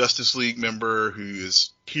 the Justice League member who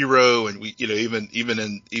is hero, and we, even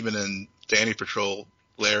in Danny Patrol,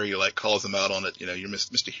 Larry calls him out on it. You're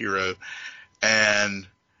Mr. Hero. And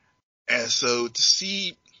so to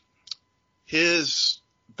see his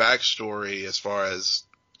backstory as far as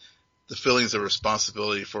the feelings of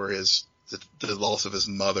responsibility for the loss of his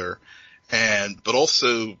mother, but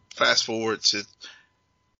also fast forward to,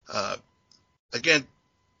 again,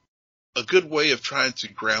 a good way of trying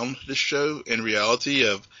to ground this show in reality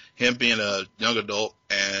of him being a young adult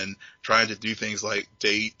and trying to do things like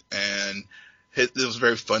date, and it was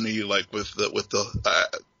very funny, with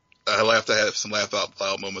the I laughed. I had some laugh out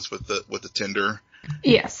loud moments with the Tinder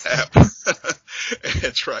yes app and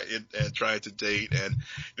trying to date, and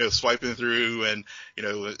swiping through, and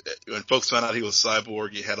when folks found out he was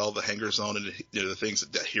cyborg, he had all the hangers on, and the things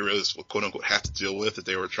that heroes will quote unquote have to deal with, that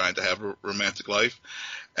they were trying to have a romantic life,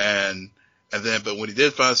 and then but when he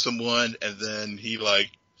did find someone, and then he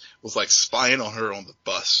was spying on her on the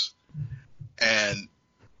bus, and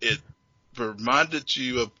it reminded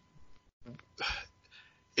you of.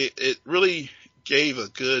 It really gave a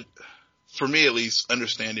good, for me at least,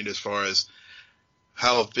 understanding as far as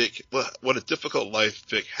how Vic, what a difficult life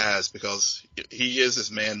Vic has, because he is this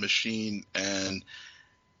man machine, and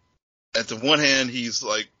at the one hand he's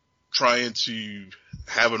trying to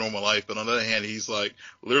have a normal life, but on the other hand he's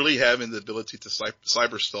literally having the ability to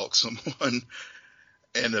cyber stalk someone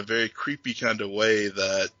in a very creepy kind of way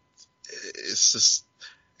that it's just.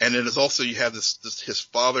 And then it's also, you have his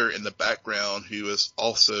father in the background who is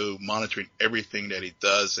also monitoring everything that he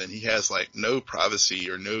does, and he has no privacy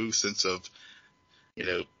or no sense of,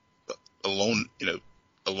 alone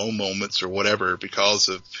moments or whatever, because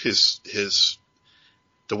of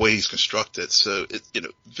the way he's constructed. So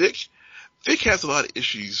Vic has a lot of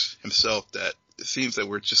issues himself that it seems that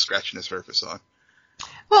we're just scratching the surface on.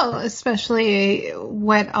 Well, especially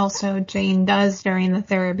what also Jane does during the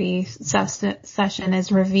therapy session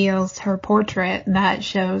is reveals her portrait that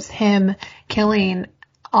shows him killing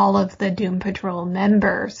all of the Doom Patrol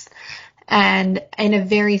members, and in a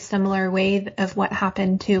very similar way of what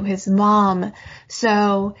happened to his mom.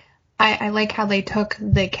 So I like how they took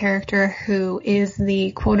the character who is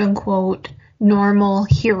the quote unquote normal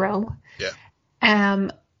hero. Yeah.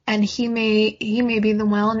 And he may be the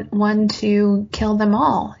one to kill them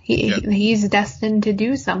all. He's destined to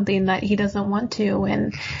do something that he doesn't want to,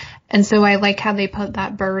 and so I like how they put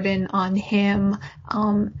that burden on him.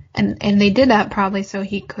 And they did that probably so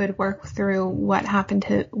he could work through what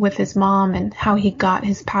happened with his mom and how he got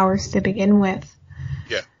his powers to begin with.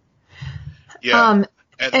 Yeah. Yeah.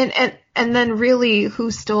 And then really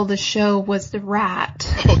who stole the show was the rat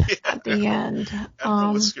at the end.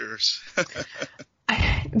 And whiskers.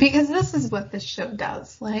 Because this is what this show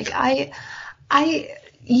does.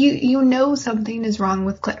 You something is wrong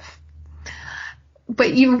with Cliff.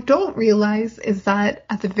 But you don't realize is that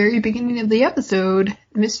at the very beginning of the episode,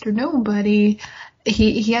 Mr. Nobody,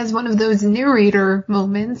 he has one of those narrator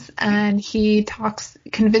moments, and he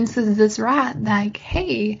convinces this rat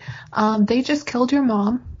hey, they just killed your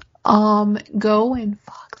mom. Go and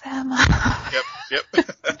fuck them. Yep.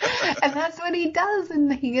 And that's what he does,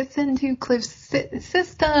 and he gets into Cliff's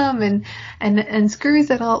system and screws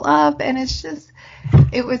it all up, and it's just,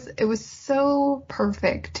 it was so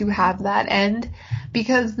perfect to have that end,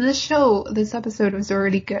 because this episode was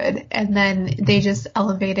already good, and then they just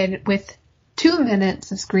elevated it with 2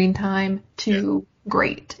 minutes of screen time to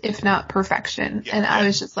great, if not perfection. And I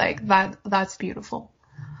was just that's beautiful.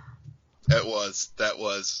 It was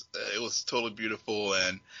totally beautiful,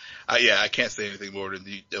 and I can't say anything more than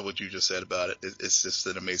what you just said about it. It's just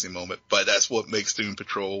an amazing moment, but that's what makes Doom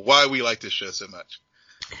Patrol, why we like this show so much.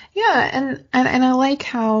 Yeah, and I like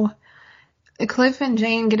how Cliff and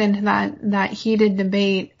Jane get into that heated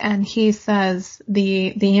debate, and he says the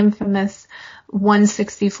infamous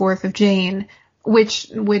 1/64th of Jane, which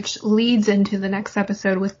leads into the next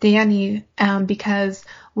episode with Danny, because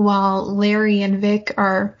while Larry and Vic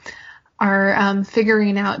are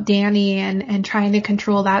figuring out Danny and trying to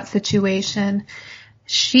control that situation,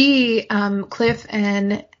 Cliff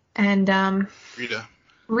and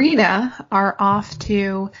Rita are off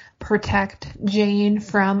to protect Jane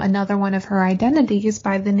from another one of her identities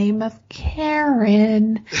by the name of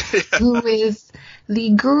Karen, who is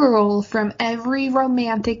the girl from every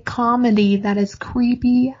romantic comedy that is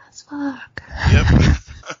creepy as fuck. Yep.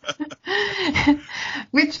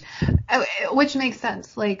 Which makes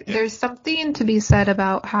sense. Like, there's something to be said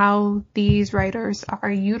about how these writers are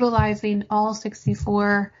utilizing all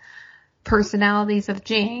 64 personalities of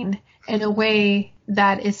Jane in a way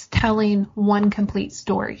that is telling one complete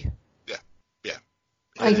story. Yeah.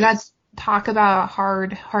 Like, that's, talk about a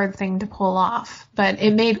hard thing to pull off. But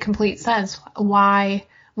it made complete sense why,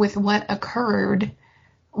 with what occurred,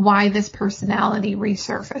 why this personality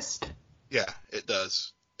resurfaced. Yeah, it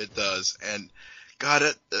does. It does. And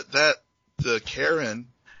God, the Karen,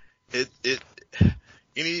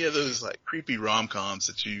 any of those like creepy rom-coms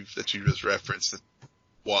that you just referenced,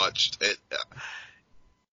 watched it,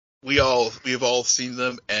 we've all seen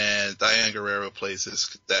them, and Diane Guerrero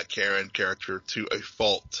plays that Karen character to a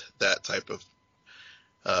fault. That type of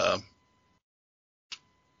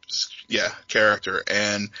character.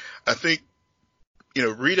 And I think,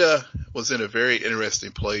 Rita was in a very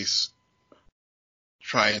interesting place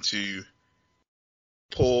trying to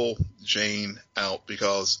pull Jane out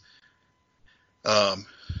because Jane,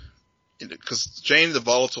 the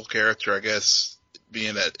volatile character, I guess,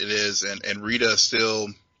 being that it is, and Rita still,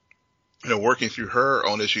 working through her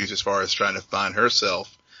own issues as far as trying to find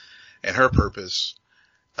herself and her purpose,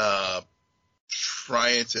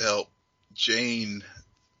 trying to help Jane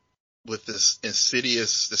with this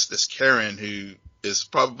insidious, this Karen who is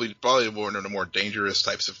probably one of the more dangerous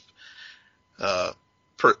types of,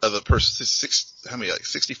 the person,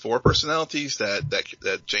 64 personalities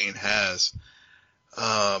that Jane has.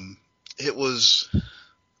 It was,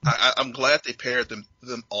 I'm glad they paired them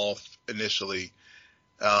off initially,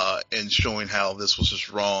 and showing how this was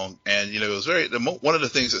just wrong. And, it was one of the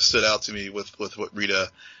things that stood out to me with what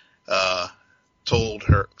Rita, told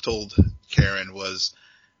Karen was,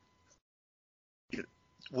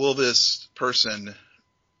 will this person,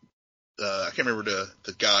 I can't remember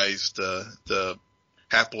the guy's, the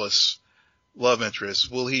hapless love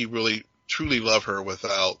interest, will he really truly love her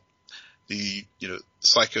without the,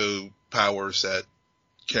 psycho powers that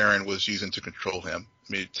Karen was using to control him?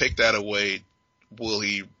 I mean, take that away, will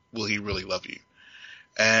he really love you?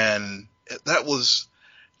 And that was,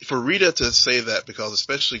 for Rita to say that, because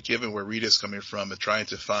especially given where Rita's coming from and trying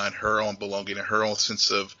to find her own belonging and her own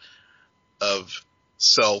sense of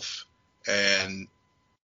self, and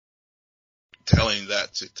telling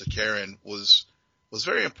that to Karen was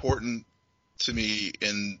very important to me,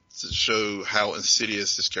 in to show how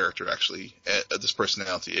insidious this character actually, this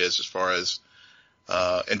personality is, as far as,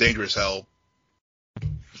 and dangerous how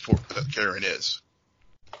Karen is.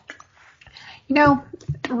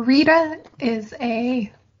 Rita is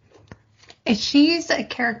she's a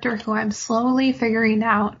character who I'm slowly figuring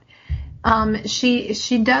out.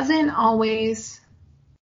 She doesn't always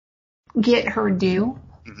get her due.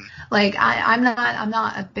 Mm-hmm. Like, I'm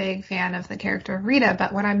not a big fan of the character of Rita,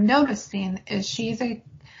 but what I'm noticing is she's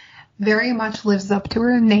very much lives up to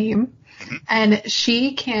her name, mm-hmm. and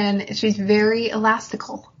she's very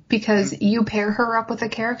elastical, because mm-hmm. you pair her up with a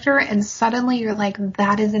character and suddenly you're like,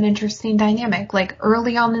 that is an interesting dynamic. Like,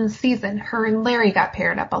 early on in the season, her and Larry got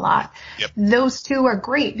paired up a lot. Yep. Those two are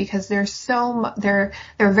great because they're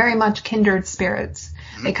very much kindred spirits.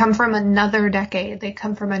 Mm-hmm. They come from another decade. They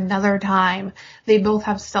come from another time. They both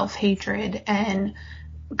have self-hatred, and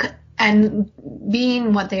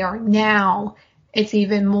being what they are now, it's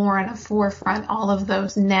even more in the forefront, all of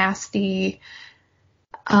those nasty,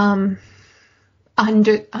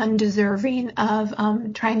 undeserving of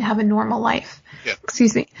trying to have a normal life. Yeah.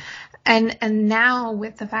 Excuse me. And now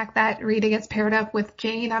with the fact that Rita gets paired up with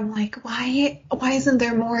Jane, I'm like, why isn't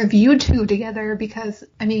there more of you two together? Because,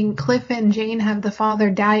 I mean, Cliff and Jane have the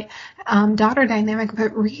father-daughter dynamic,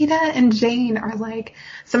 but Rita and Jane are like,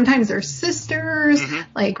 sometimes they're sisters, mm-hmm.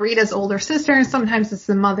 like Rita's older sister, and sometimes it's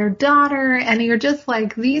the mother-daughter, and you're just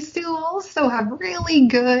like, these two also have really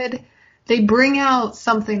good, they bring out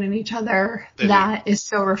something in each other that is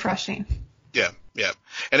so refreshing. Yeah. Yeah.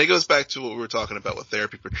 And it goes back to what we were talking about with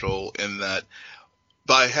Therapy Patrol, in that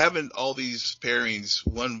by having all these pairings,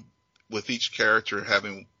 one with each character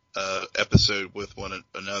having episode with one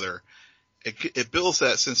another, it builds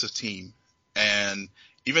that sense of team. And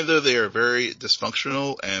even though they are very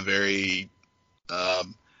dysfunctional and very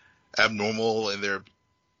abnormal in their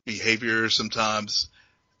behavior sometimes,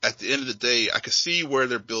 at the end of the day, I could see where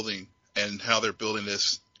they're building and how they're building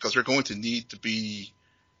this, because they're going to need to be,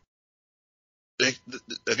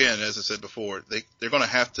 again, as I said before, they're going to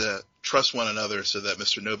have to trust one another so that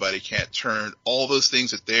Mr. Nobody can't turn all those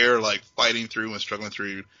things that they're like fighting through and struggling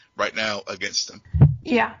through right now against them.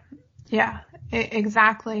 Yeah,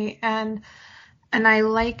 exactly. And I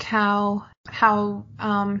like how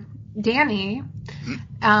Danny,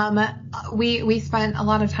 we spent a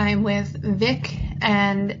lot of time with Vic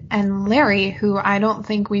and Larry, who I don't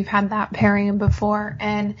think we've had that pairing before,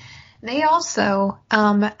 and they also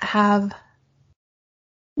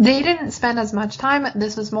they didn't spend as much time.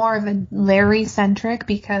 This was more of a Larry centric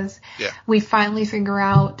because we finally figure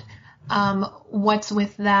out what's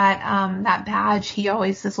with that badge he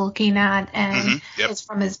always is looking at, and it's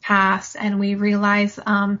from his past, and we realize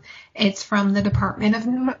it's from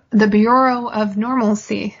the the Bureau of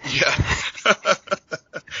Normalcy. Yeah.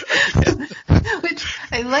 Which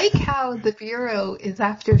I like how the Bureau is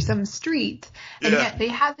after some street, and yet they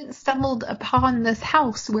haven't stumbled upon this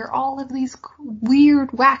house where all of these weird,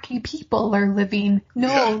 wacky people are living.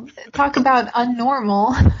 No, talk about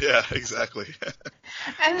unnormal. Yeah, exactly.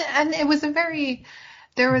 And it was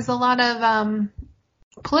there was a lot of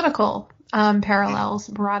political parallels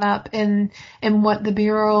brought up in what the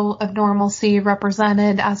Bureau of Normalcy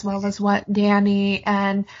represented, as well as what Danny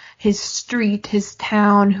and his street, his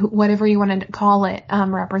town, whatever you want to call it,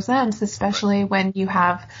 represents, especially when you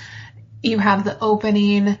have the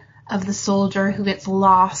opening of the soldier who gets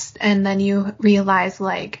lost, and then you realize,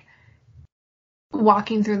 like,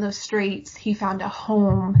 walking through those streets, he found a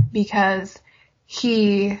home because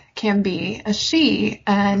he can be a she,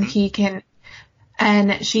 and she can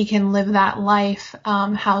live that life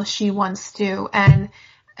how she wants to, and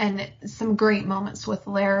some great moments with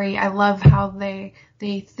Larry. I love how they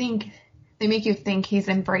make you think he's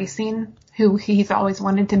embracing who he's always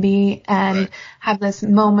wanted to be, and have this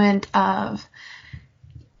moment of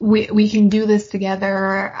we can do this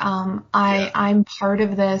together. I'm part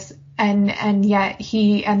of this, and yet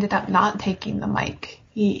he ended up not taking the mic.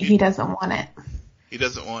 He doesn't want it. He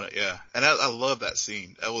doesn't want it, yeah. And I love that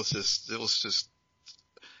scene. It was just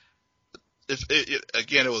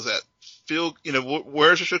again, it was that feel,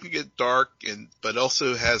 where's the show can get dark, but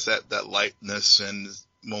also has that lightness and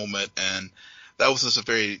moment. And that was just a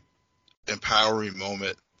very empowering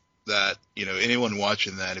moment that, anyone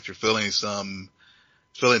watching that, if you're feeling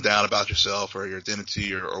down about yourself or your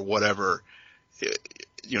identity or whatever,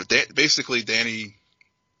 basically Danny,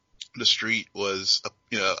 the street was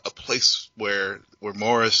a place where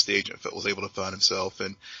Morris, the agent, was able to find himself,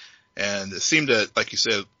 and it seemed that, like you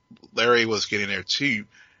said, Larry was getting there too,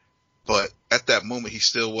 but at that moment he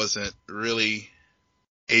still wasn't really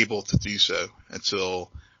able to do so until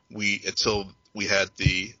we had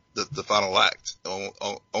the final act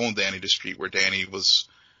on Danny the Street, where Danny was,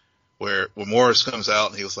 where Morris comes out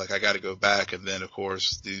and he was like, I got to go back, and then of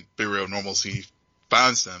course the Bureau of Normalcy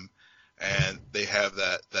finds them. And they have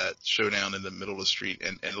that showdown in the middle of the street,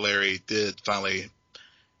 and Larry did finally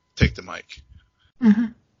take the mic. Mm-hmm.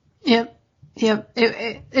 Yep.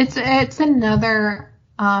 It's another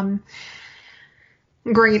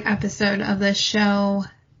great episode of this show.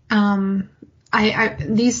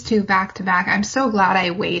 These two back to back. I'm so glad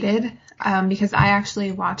I waited because I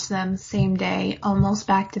actually watched them same day, almost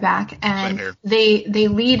back to back, and they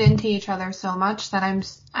lead into each other so much that I'm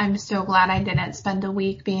so glad I didn't spend a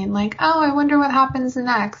week being like, oh, I wonder what happens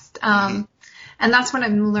next. And that's what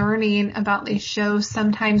I'm learning about these shows.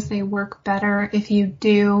 Sometimes they work better if you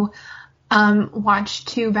do watch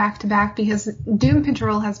two back to back, because Doom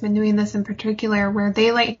Patrol has been doing this in particular, where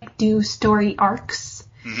they do story arcs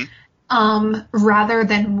rather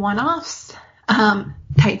than one-offs.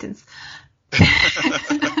 Titans. Okay,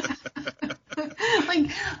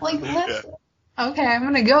 I'm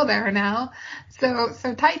gonna go there now. So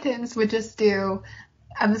Titans would just do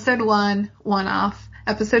episode 1, one-off,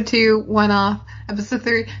 episode 2, one-off, episode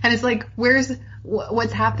 3, and it's like,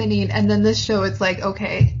 what's happening? And then this show, it's like,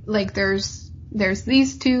 okay, like there's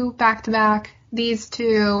these two back to back, these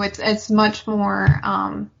two, it's much more,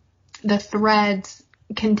 the threads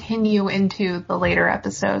continue into the later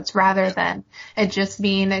episodes rather than it just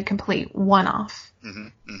being a complete one-off.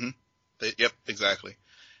 Yep, exactly.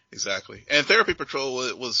 And Therapy Patrol,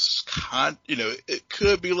 it was it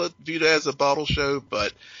could be viewed as a bottle show,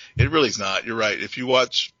 but it really is not. You're right. If you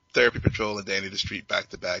watch Therapy Patrol and Danny the Street back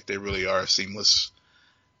to back, they really are seamless.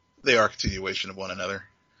 They are a continuation of one another.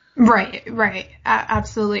 Right.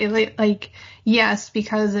 Absolutely. Like, yes,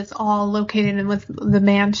 because it's all located in with the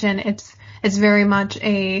mansion. It's very much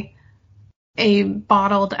a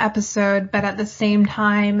bottled episode, but at the same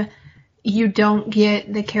time, you don't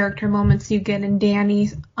get the character moments you get in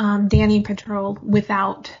Danny Patrol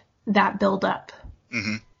without that build up.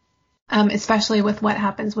 Mm-hmm. Especially with what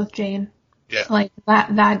happens with Jane. Yeah. Like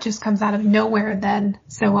that just comes out of nowhere then.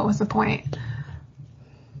 So what was the point?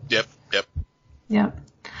 Yep.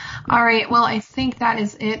 All right. Well, I think that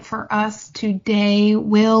is it for us today.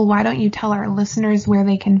 Will, why don't you tell our listeners where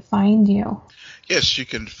they can find you? Yes, you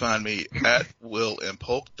can find me at Will M.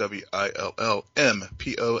 Polk, WILLMPOLK.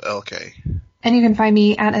 And you can find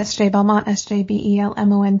me at SJ Belmont,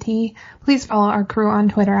 SJBELMONT. Please follow our crew on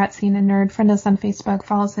Twitter at Scene and Nerd. Friend us on Facebook,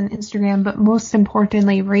 follow us on Instagram, but most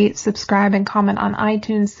importantly, rate, subscribe, and comment on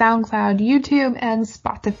iTunes, SoundCloud, YouTube, and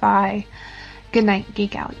Spotify. Good night,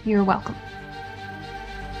 Geek Out. You're welcome.